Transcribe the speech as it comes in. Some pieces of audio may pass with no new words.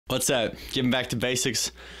What's up? Getting back to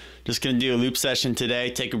basics. Just gonna do a loop session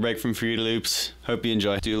today. Take a break from free loops. Hope you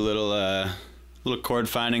enjoy. Do a little chord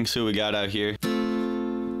finding. See what we got out here.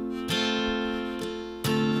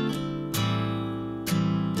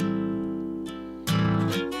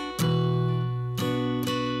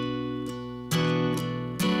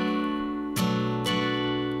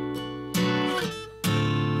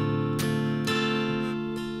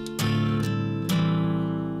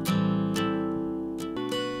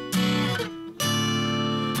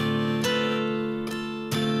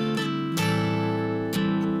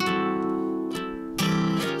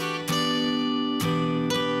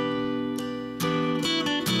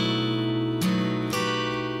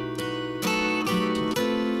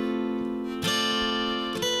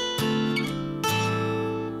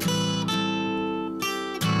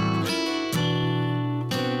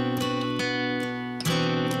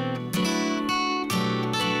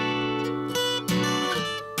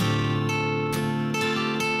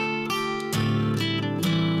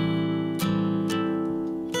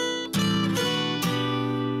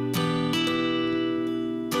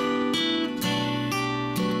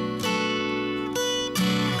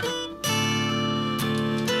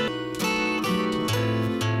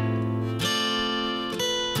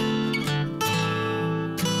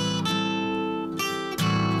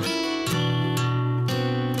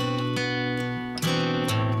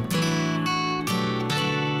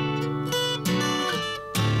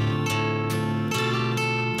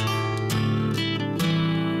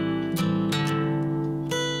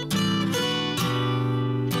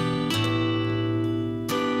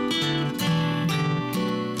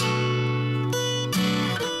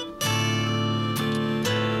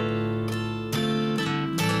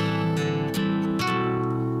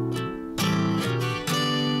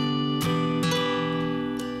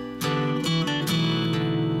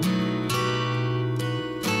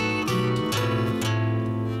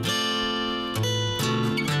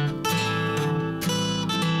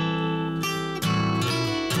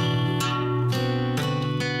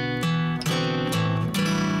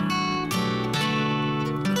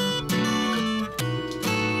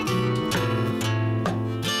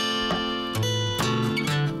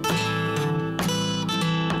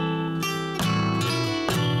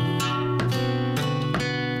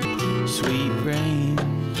 Sweet rain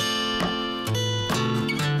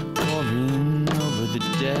pouring over the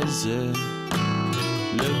desert,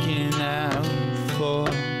 looking out for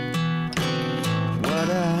what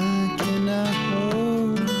I cannot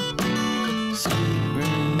hold. Sweet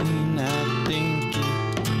rain, I think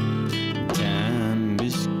time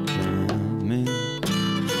is coming,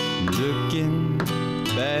 looking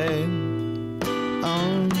back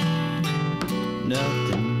on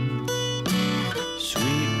nothing.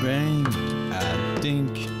 Sweet rain, I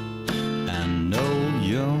think I know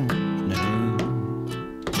your name.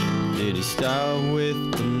 Did it start with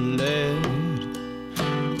the letter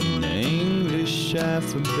in the English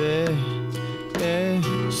alphabet? Yeah,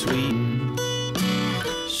 sweet,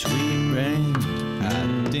 sweet rain, I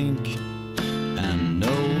think I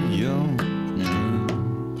know your name.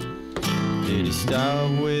 Did it start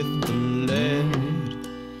with the letter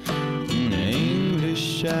in the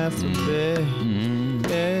English alphabet?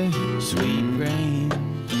 Yeah, sweet rain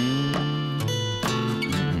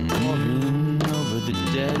pouring over the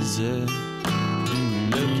desert,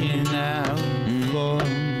 looking out for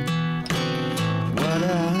what I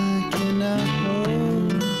cannot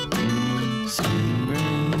hold. Sweet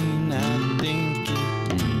rain, I think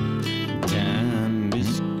time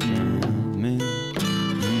is coming,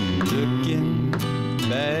 looking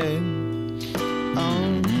back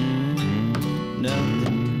on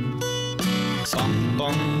nothing. Bum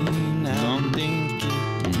bum, I'm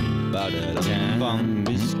thinking about it. Time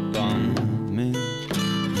is coming,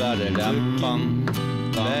 about it. Bum bum,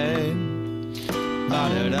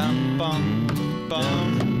 about it. Bum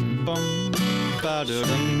bum bum, about it.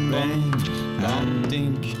 Rain, I'm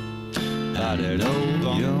thinking about it.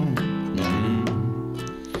 Oh, your name.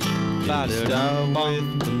 About it. With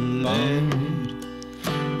the letter,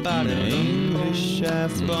 about the English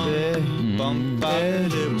alphabet. Bum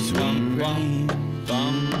bum, sweet rain.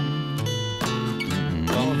 Bum,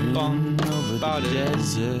 bum, bum, over the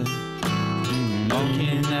desert,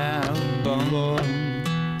 looking out, bum, bum,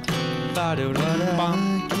 bum, bum, bum,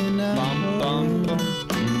 bum,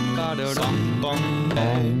 bum,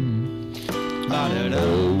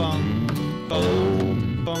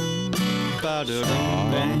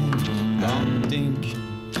 I'm thinking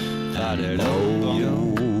about it all, yo.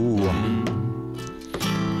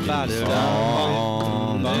 About it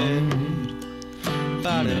all,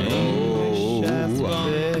 about it all,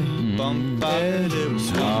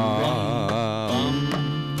 sweet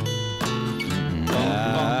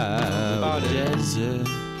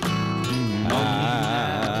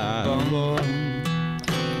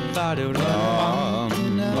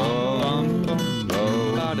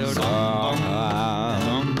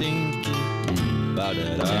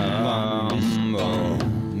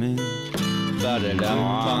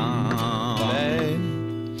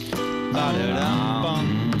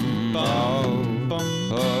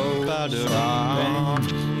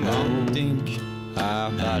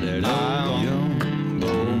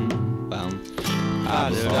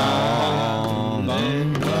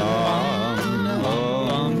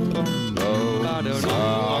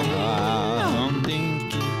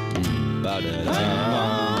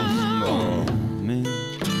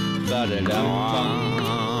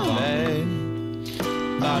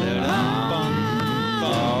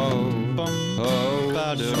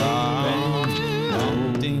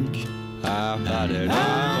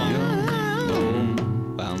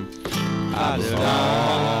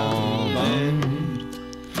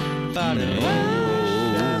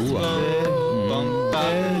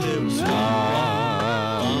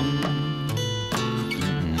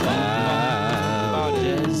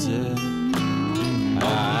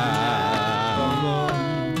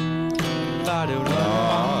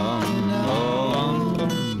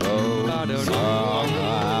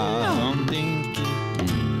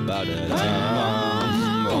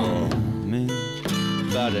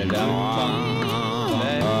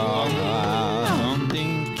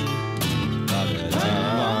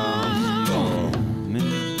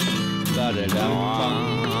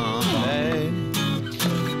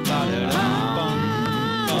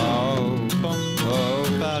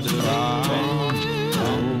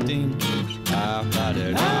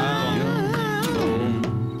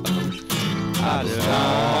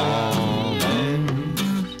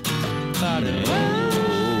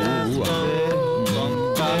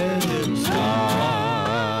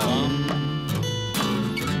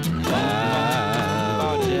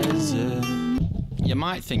You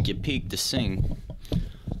might think you peaked to sing.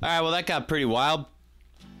 Alright, well that got pretty wild.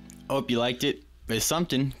 Hope you liked it. It's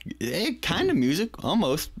something. Kind of music,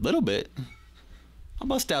 almost, little bit. I'll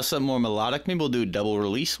bust out something more melodic. Maybe we'll do a double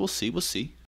release. We'll see.